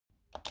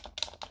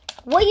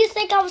What do you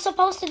think I was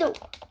supposed to do?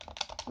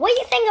 What do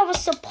you think I was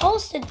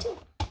supposed to do?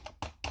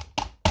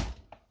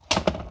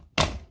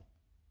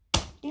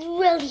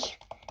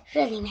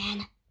 Really,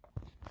 man.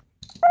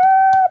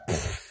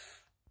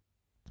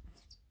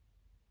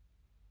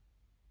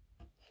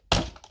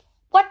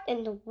 What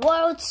in the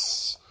world?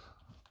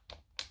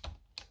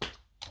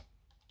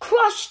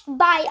 Crushed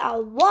by a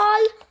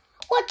wall?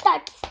 What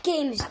type of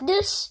game is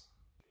this?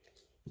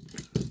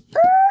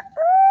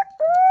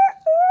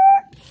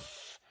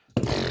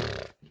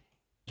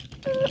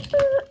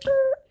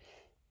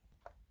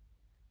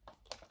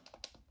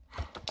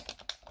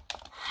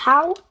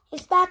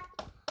 How's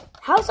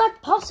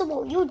that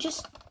possible? You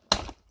just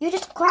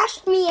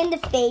crashed me in the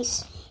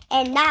face,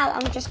 and now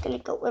I'm just gonna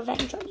go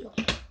revenge on you.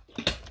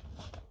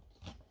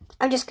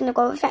 I'm just gonna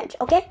go revenge,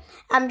 okay?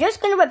 I'm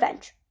just gonna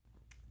revenge.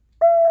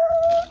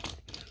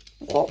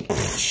 Whoa.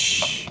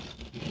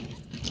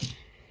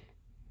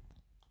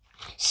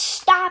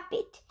 Stop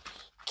it.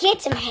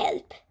 Get some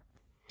help.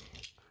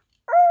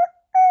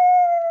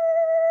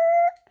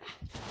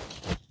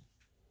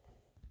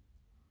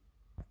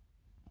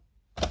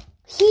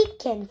 He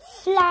can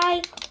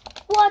fly.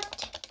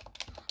 What?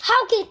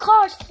 How can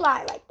cars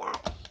fly like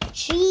that?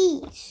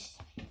 Jeez.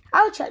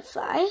 I'll try to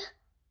fly.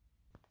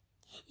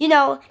 You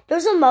know,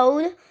 there's a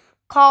mode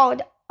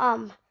called,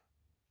 the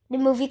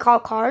movie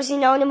called Cars. You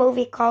know the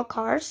movie called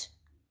Cars?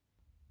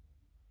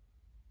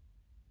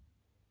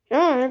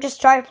 Just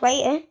try to play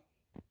it.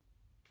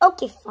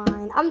 Okay,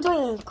 fine. I'm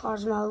doing it in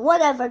Cars mode.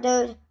 Whatever,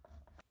 dude.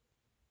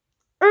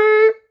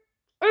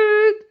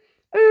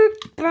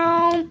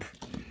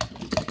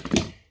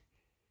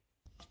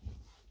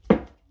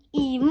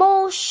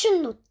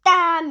 Emotional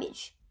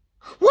damage.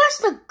 Where's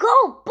the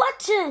go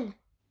button?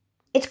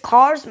 It's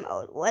Cars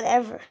mode.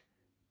 Whatever.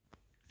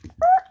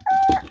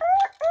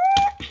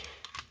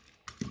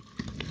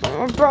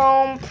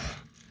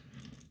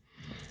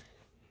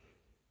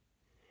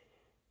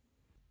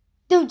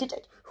 Dude,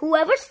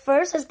 whoever's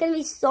first is gonna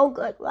be so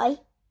good, right?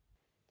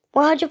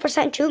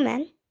 100% true,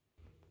 man.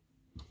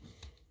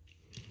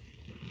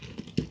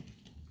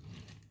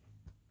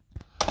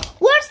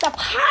 Where's the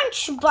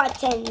punch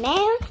button,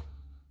 man?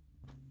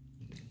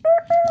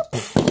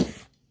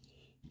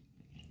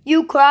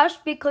 You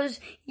crashed because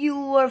you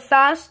were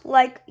fast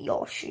like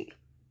Yoshi.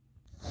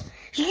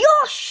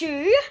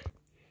 Yoshi?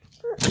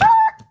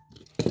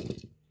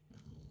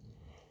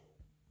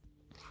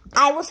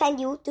 I will send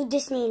you to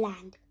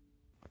Disneyland.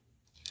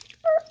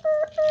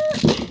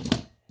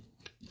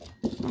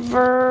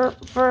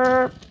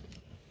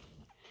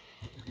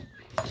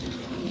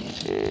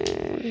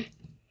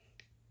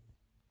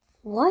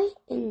 What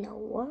in the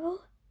world?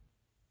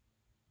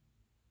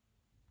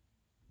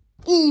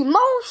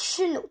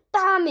 Emotional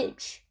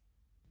damage.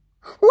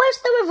 Where's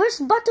the reverse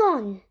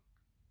button?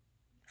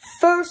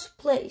 First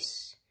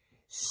place,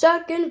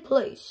 second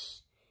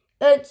place,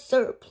 and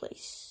third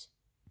place.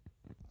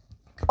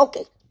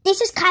 Okay,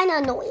 this is kind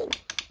of annoying.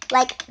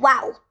 Like,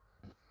 wow.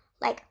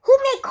 Like, who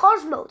made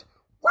Cars mode?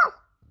 Wow.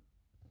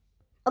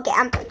 Okay,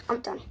 I'm done.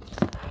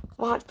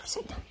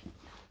 100% done.